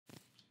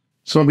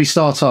So when we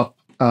start up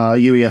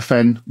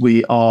UEFN,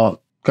 we are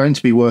going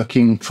to be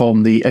working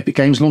from the Epic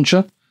Games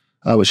Launcher,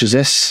 which is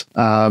this.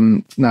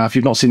 Now, if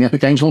you've not seen the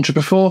Epic Games Launcher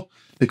before,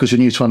 because you're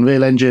new to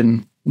Unreal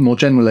Engine more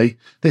generally,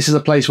 this is a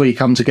place where you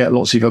come to get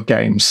lots of your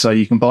games. So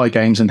you can buy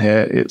games in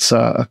here. It's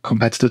a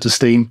competitor to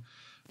Steam.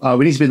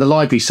 We need to be in the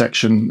library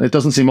section. It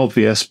doesn't seem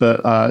obvious,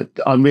 but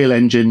Unreal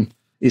Engine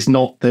is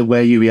not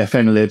where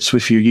UEFN lives.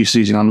 If you're used to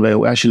using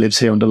Unreal, it actually lives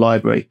here in the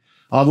library.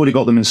 I've already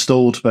got them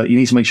installed, but you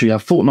need to make sure you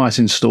have Fortnite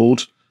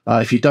installed.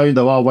 If you don't,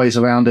 there are ways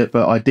around it,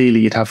 but ideally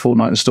you'd have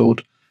Fortnite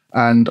installed.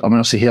 And I mean,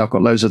 obviously here I've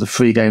got loads of the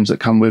free games that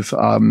come with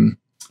the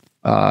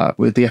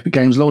Epic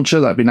Games Launcher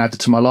that have been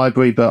added to my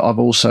library, but I've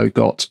also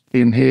got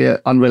in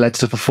here Unreal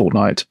Editor for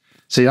Fortnite.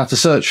 So you have to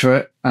search for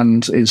it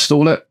and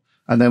install it.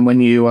 And then when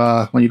you've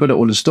got it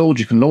all installed,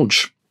 you can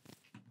launch.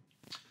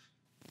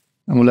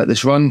 And we'll let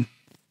this run.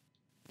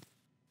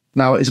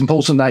 Now, it's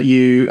important that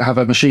you have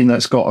a machine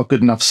that's got a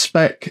good enough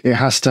spec. It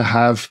has to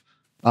have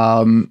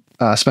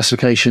a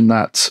specification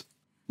that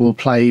will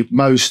play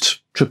most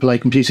AAA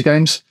computer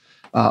games.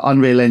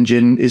 Unreal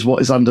Engine is what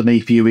is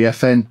underneath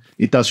UEFN.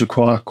 It does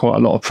require quite a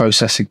lot of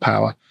processing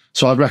power.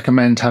 So I'd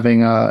recommend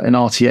having an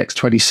RTX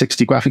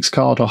 2060 graphics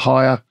card or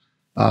higher,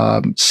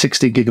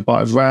 16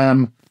 gigabyte of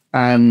RAM,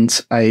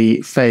 and a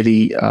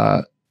fairly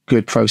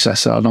good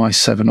processor. An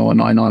i7 or an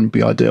i9 would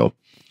be ideal.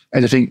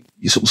 Anything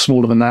sort of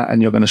smaller than that,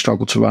 and you're going to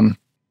struggle to run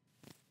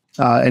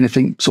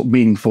anything sort of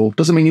meaningful.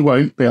 Doesn't mean you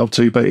won't be able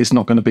to, but it's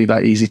not going to be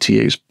that easy to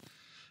use.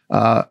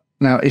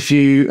 Now, if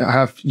you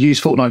have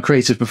used Fortnite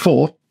Creative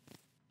before,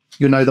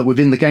 you'll know that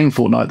within the game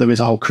Fortnite, there is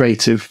a whole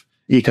creative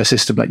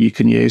ecosystem that you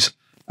can use,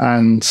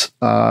 and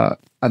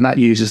that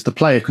uses the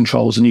player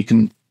controls, and you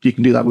can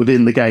do that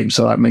within the game.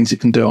 So that means you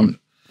can do it on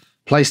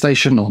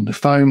PlayStation, on the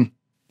phone.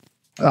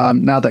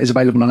 Now that is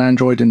available on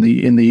Android in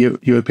the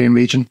European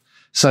region.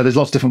 So there's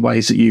lots of different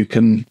ways that you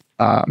can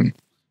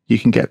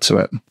get to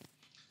it.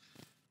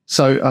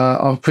 So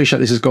I appreciate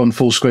this has gone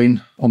full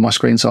screen on my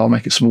screen, so I'll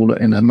make it smaller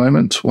in a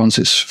moment once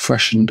it's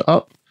freshened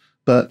up.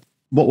 But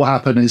what will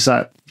happen is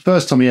that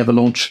first time you ever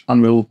launch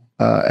Unreal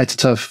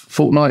Editor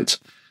Fortnite,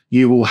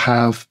 you will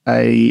have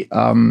a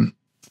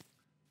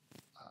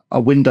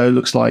window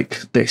looks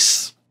like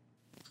this.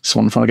 This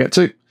one I'm trying to get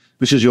to,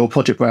 which is your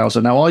project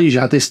browser. Now, I usually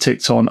have this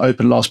ticked on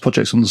Open Last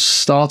Projects on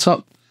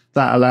Startup.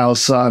 That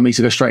allows me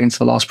to go straight into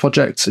the last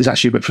project. It's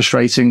actually a bit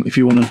frustrating if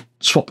you want to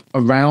swap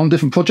around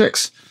different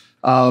projects,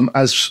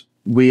 as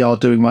we are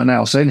doing right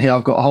now. So in here,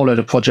 I've got a whole load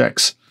of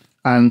projects,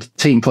 and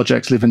team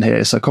projects live in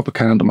here. So Copper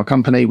Calendar, my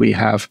company, we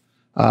have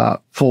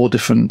 4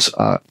 different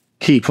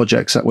key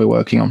projects that we're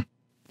working on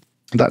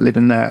that live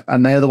in there.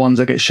 And they're the ones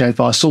that get shared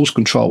via source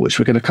control, which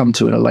we're going to come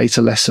to in a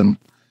later lesson.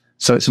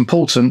 So it's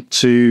important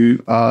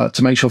to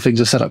make sure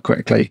things are set up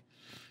correctly.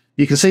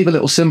 You can see the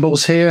little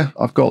symbols here.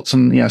 I've got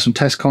some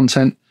test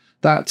content.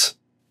 That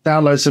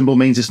download symbol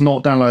means it's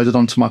not downloaded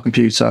onto my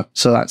computer.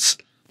 So that's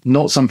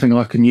not something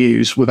I can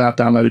use without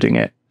downloading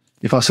it.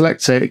 If I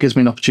select it, it gives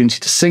me an opportunity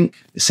to sync.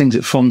 It syncs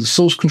it from the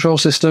source control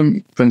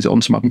system, brings it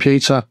onto my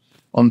computer,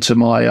 onto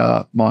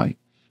my my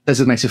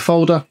designated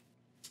folder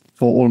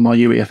for all of my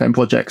UEFN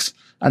projects,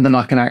 and then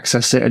I can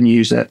access it and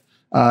use it.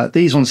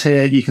 These ones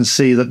here, you can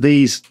see that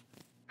these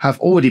have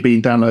already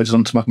been downloaded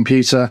onto my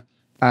computer,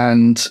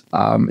 and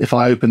if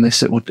I open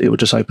this, it will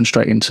just open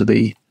straight into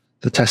the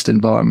test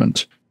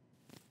environment.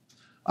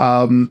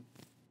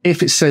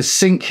 If it says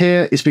sync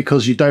here, it's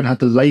because you don't have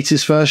the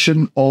latest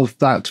version of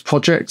that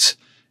project.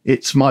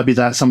 It might be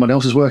that someone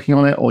else is working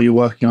on it, or you're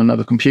working on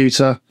another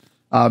computer.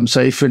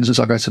 So if, for instance,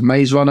 I go to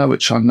Maze Runner,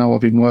 which I know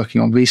I've been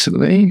working on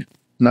recently.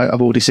 No,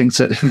 I've already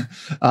synced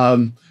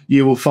it.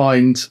 You will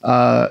find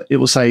it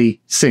will say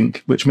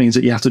sync, which means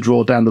that you have to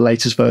draw down the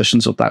latest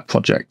versions of that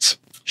project.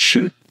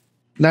 Sure.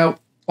 Now,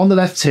 on the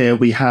left here,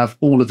 we have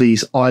all of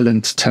these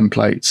island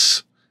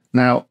templates.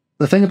 Now,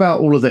 the thing about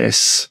all of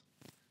this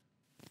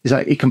is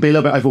that it can be a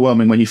little bit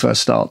overwhelming when you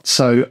first start.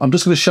 So I'm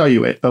just going to show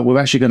you it, but we're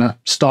actually going to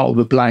start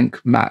with a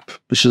blank map,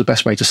 which is the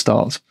best way to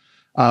start.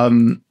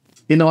 In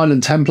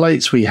island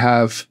templates, we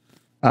have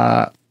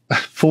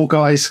Fall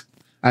Guys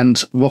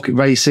and Rocket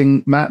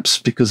Racing maps,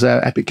 because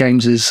they're Epic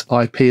Games'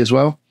 IP as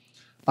well,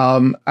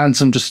 and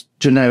some just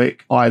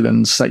generic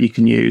islands that you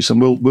can use. And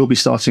we'll be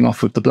starting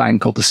off with the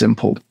blank or the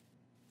simple.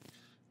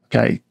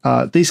 Okay,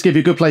 these give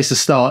you a good place to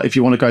start if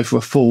you want to go for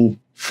a full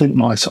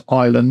Fortnite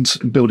island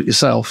and build it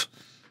yourself.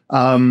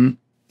 And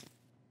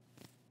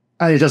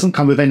it doesn't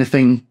come with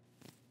anything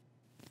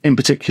in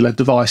particular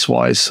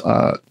device-wise.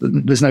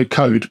 There's no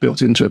code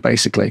built into it,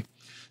 basically.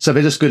 So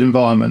they're just good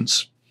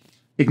environments.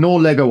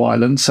 Ignore Lego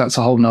Islands. That's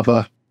a whole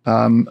nother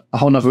area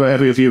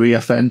of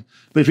UEFN.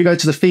 But if you go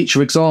to the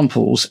feature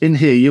examples, in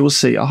here you will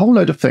see a whole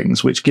load of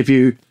things which give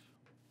you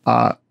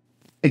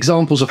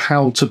examples of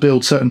how to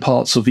build certain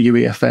parts of the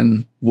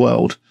UEFN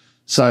world.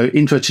 So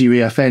Intro to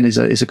UEFN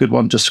is a good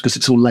one, just because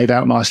it's all laid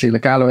out nicely in the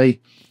gallery.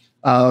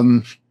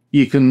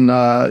 You can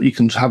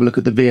have a look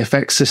at the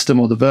VFX system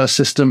or the verse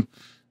system.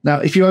 Now,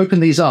 if you open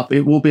these up,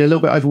 it will be a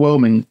little bit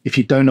overwhelming if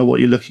you don't know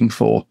what you're looking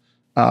for.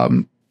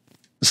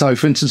 So,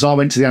 for instance, I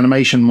went to the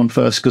animation one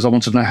first because I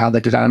wanted to know how they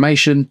did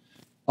animation.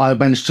 I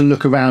managed to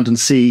look around and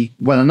see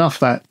well enough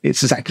that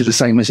it's exactly the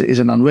same as it is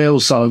in Unreal.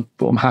 So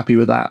I'm happy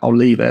with that. I'll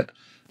leave it.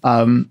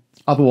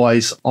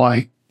 Otherwise,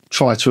 I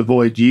try to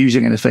avoid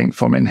using anything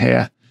from in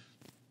here.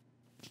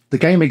 The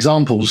game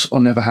examples,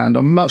 on the other hand,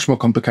 are much more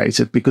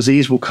complicated because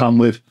these will come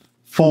with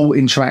full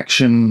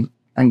interaction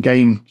and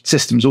game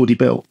systems already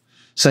built.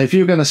 So if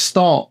you're going to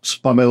start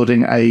by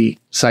building a,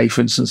 say,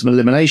 for instance, an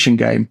elimination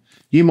game,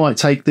 you might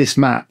take this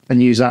map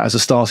and use that as a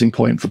starting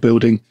point for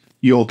building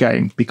your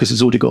game because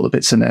it's already got the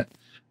bits in it.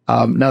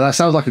 Now, that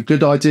sounds like a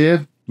good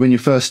idea when you're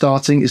first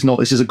starting. It's not.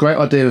 This is a great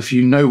idea if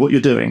you know what you're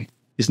doing.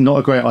 It's not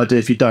a great idea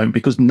if you don't,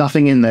 because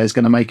nothing in there is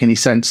going to make any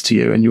sense to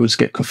you and you'll just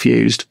get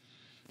confused.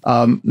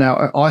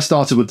 Now, I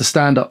started with the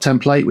stand-up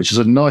template, which is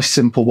a nice,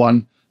 simple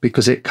one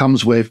because it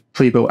comes with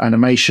pre-built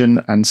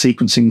animation and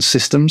sequencing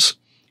systems,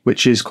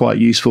 which is quite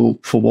useful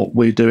for what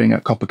we're doing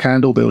at Copper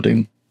Candle,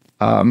 building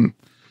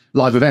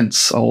live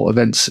events or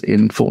events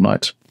in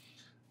Fortnite.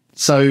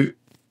 So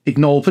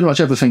ignore pretty much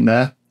everything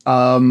there.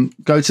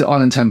 Go to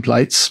Island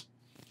Templates.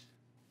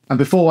 And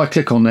before I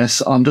click on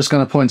this, I'm just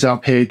going to point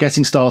out here,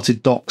 Getting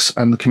Started, Docs,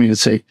 and the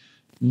Community.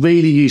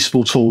 Really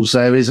useful tools.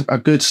 There is a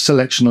good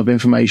selection of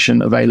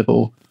information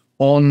available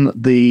on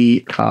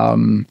the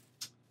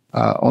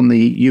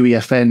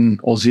UEFN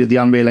or the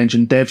Unreal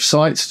Engine dev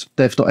site,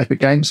 dev.epic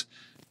games.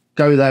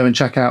 Go there and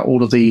check out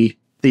all of the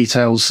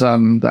details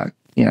that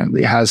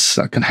it has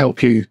that can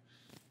help you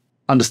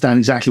understand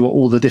exactly what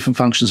all the different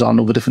functions are and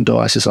all the different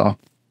devices are.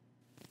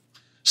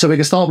 So we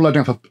can start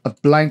loading up a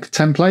blank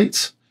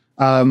template.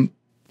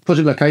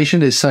 Project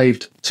location is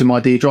saved to my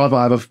D drive.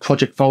 I have a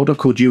project folder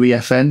called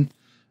UEFN.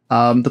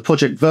 The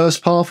project verse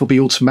path will be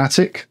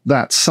automatic.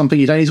 That's something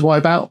you don't need to worry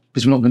about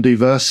because we're not going to do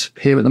verse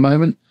here at the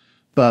moment.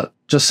 But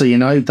just so you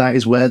know, that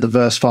is where the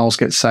verse files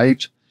get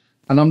saved.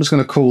 And I'm just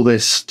going to call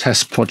this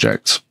test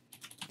project.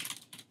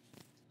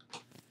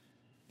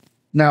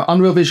 Now,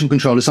 Unreal Vision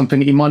Control is something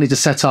that you might need to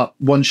set up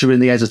once you're in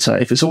the editor.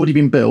 If it's already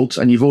been built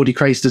and you've already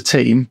created a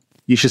team,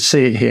 you should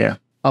see it here.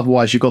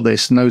 Otherwise, you've got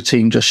this, no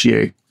team, just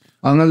you.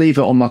 I'm going to leave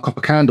it on my Copper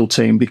Candle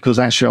team because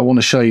actually I want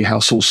to show you how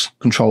source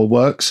control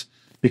works.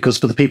 Because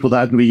for the people that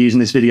are going to be using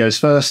these videos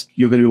first,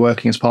 you're going to be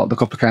working as part of the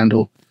Copper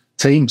Candle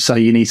team. So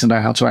you need to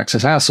know how to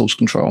access our source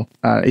control.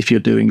 If you're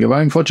doing your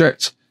own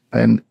project,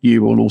 then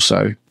you will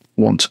also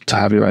want to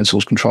have your own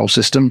source control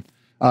system.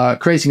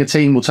 Creating a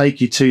team will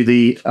take you to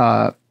the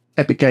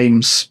Epic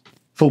Games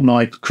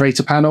Fortnite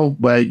creator panel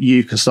where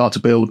you can start to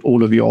build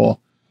all of your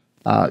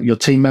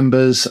team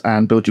members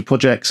and build your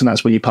projects. And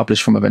that's where you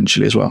publish from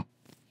eventually as well.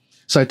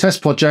 So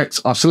test project,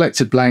 I've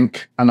selected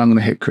blank and I'm going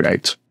to hit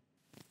create.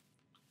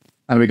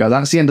 There we go.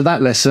 That's the end of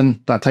that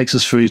lesson. That takes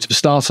us through to the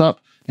startup.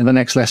 In the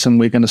next lesson,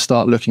 we're going to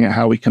start looking at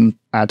how we can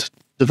add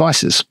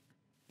devices.